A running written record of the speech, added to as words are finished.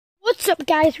What's up,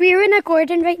 guys? We're in a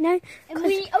garden right now. And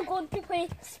we are going to play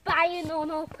spying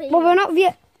on our place. Well, we're not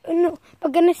no, we're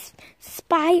going to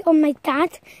spy on my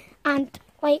dad. And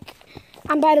by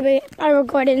the way, our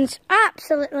garden's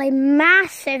absolutely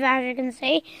massive, as you can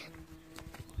see.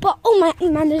 But, oh my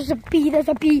man, there's a bee. Don't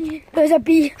look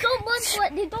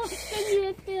what they don't sting you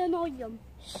if they annoy them.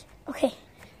 Okay,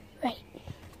 right.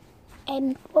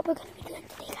 What we're going to be doing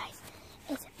today, guys,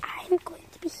 is I'm going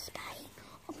to be spying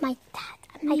on my dad.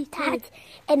 My dad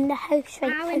in the house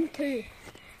right now. Alan too.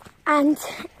 And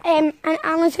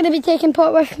Alan's going to be taking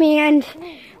part with me. And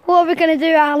what are we going to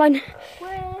do, Alan?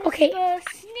 Okay,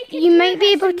 you might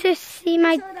be able to see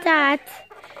my dad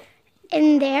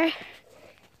in there,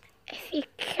 if you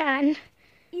can.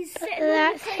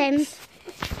 That's him.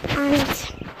 And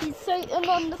he's sitting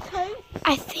on the couch.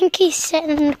 I think he's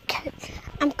sitting on the couch.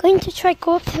 I'm going to try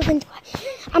go up to the window.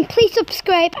 And please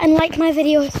subscribe and like my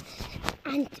videos.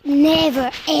 And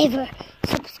never ever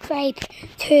subscribe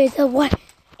to the one.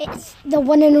 It's the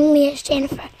one and only. It's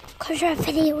Jennifer, because your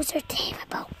videos are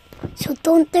terrible. So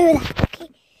don't do that, okay?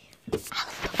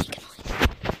 Alan, don't make a noise.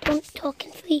 Don't talk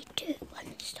in 3, 2, 1,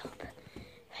 stop.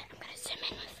 Right, I'm gonna zoom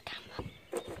in with the camera.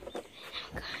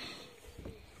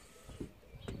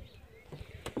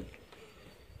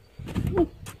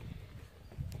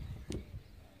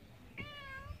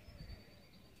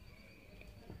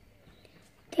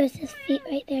 There's his feet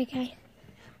right there, guys.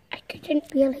 I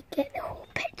couldn't really get the whole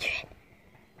picture.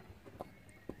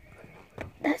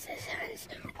 That's his hands.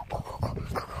 Go.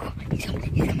 He's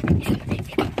coming.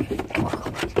 Go.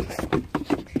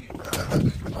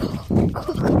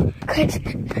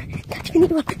 Catch me,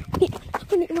 need one.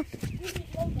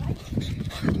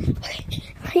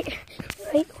 Right.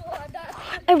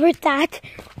 Our dad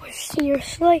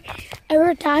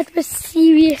was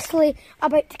seriously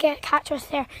about to catch us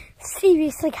there.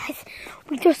 Seriously, guys,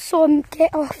 we just saw him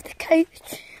get off the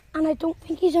couch, and I don't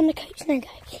think he's on the couch now,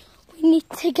 guys. We need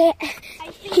to get.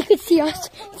 He could see us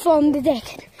from the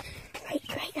deck. Right,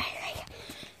 guys.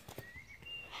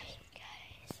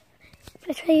 I'm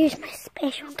gonna try to use my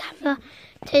special camera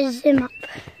to zoom up.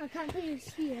 I can't really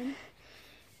see him.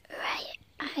 Right,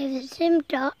 I've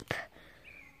zoomed up,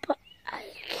 but I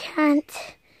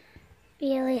can't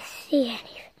really see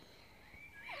anything.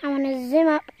 I want to zoom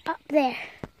up there.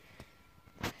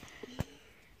 I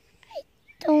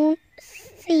don't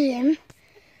see him,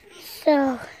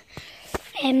 so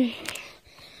I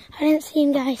didn't see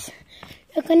him, guys.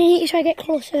 We're gonna need to try to get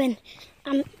closer in.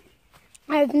 I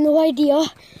have no idea.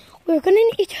 We're gonna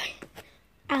need to try,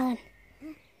 Alan.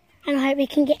 I know how we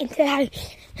can get into the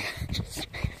house.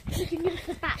 You can use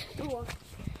the back door.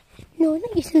 No,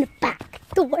 not using the back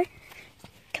door.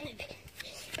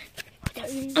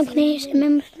 I'm going to use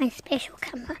my special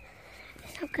camera.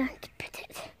 And I'm going to put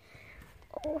it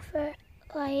over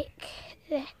like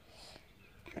this.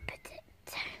 And put it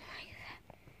down like that.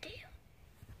 Okay,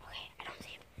 I don't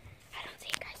see him.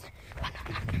 Guys. Run.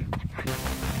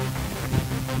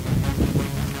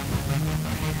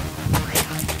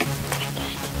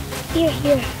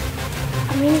 Here.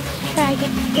 I'm going to try to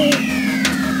get through.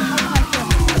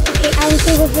 Okay, Alan,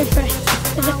 go over first.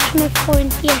 There's a camera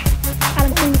point here.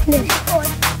 Alan, can do this.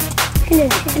 You can do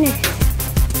this.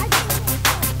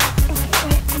 Okay,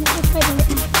 right, I'm going to try to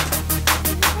do it.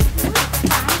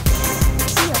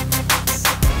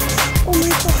 Oh my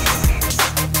god.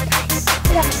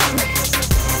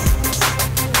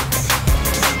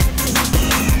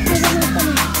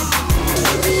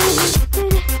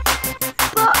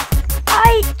 But I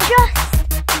just...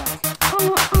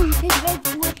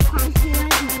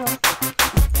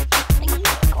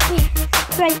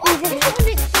 Right, we're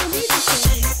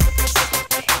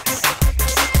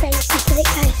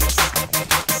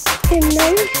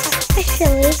now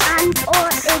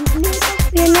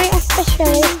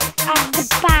officially at the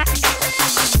back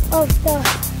of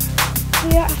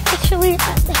we are officially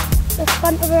at the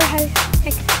front of our house,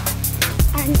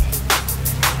 and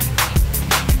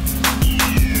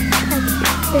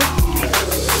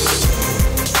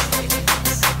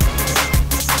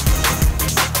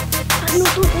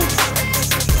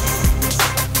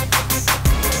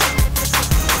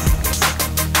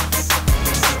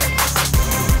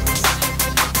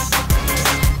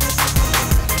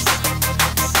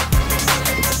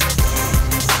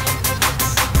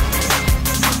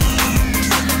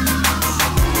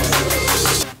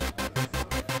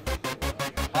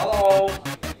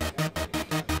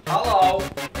Hello.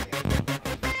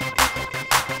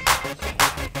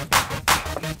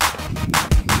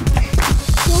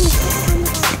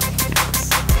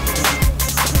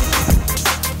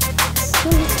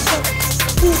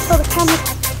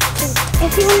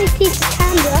 If you only see the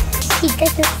camera, he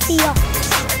doesn't see us.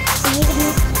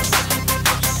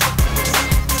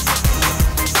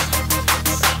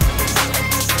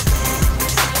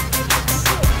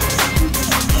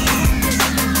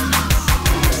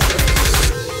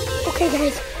 Okay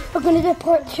guys, we're going to do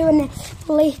part 2 on this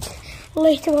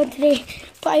later on today.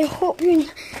 But I hope you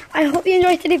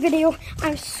enjoyed today's video.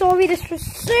 I'm sorry this was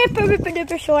super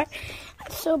duper short.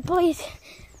 So please,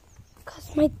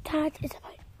 because my dad is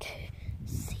about to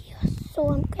see us, so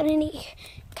I'm gonna need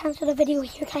to cancel the video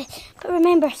here, guys. But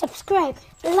remember, subscribe,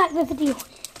 like the video,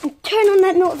 and turn on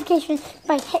that notification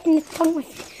by hitting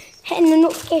the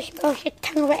notification bell, your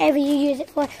tongue, or whatever you use it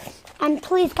for. And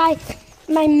please, guys,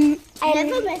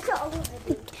 Never miss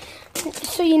it.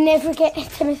 so you never get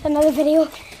to miss another video.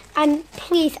 And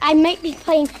please, I might be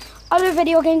playing other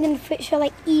video games in the future,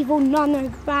 like Evil Nun or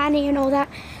Granny and all that.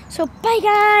 So bye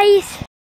guys.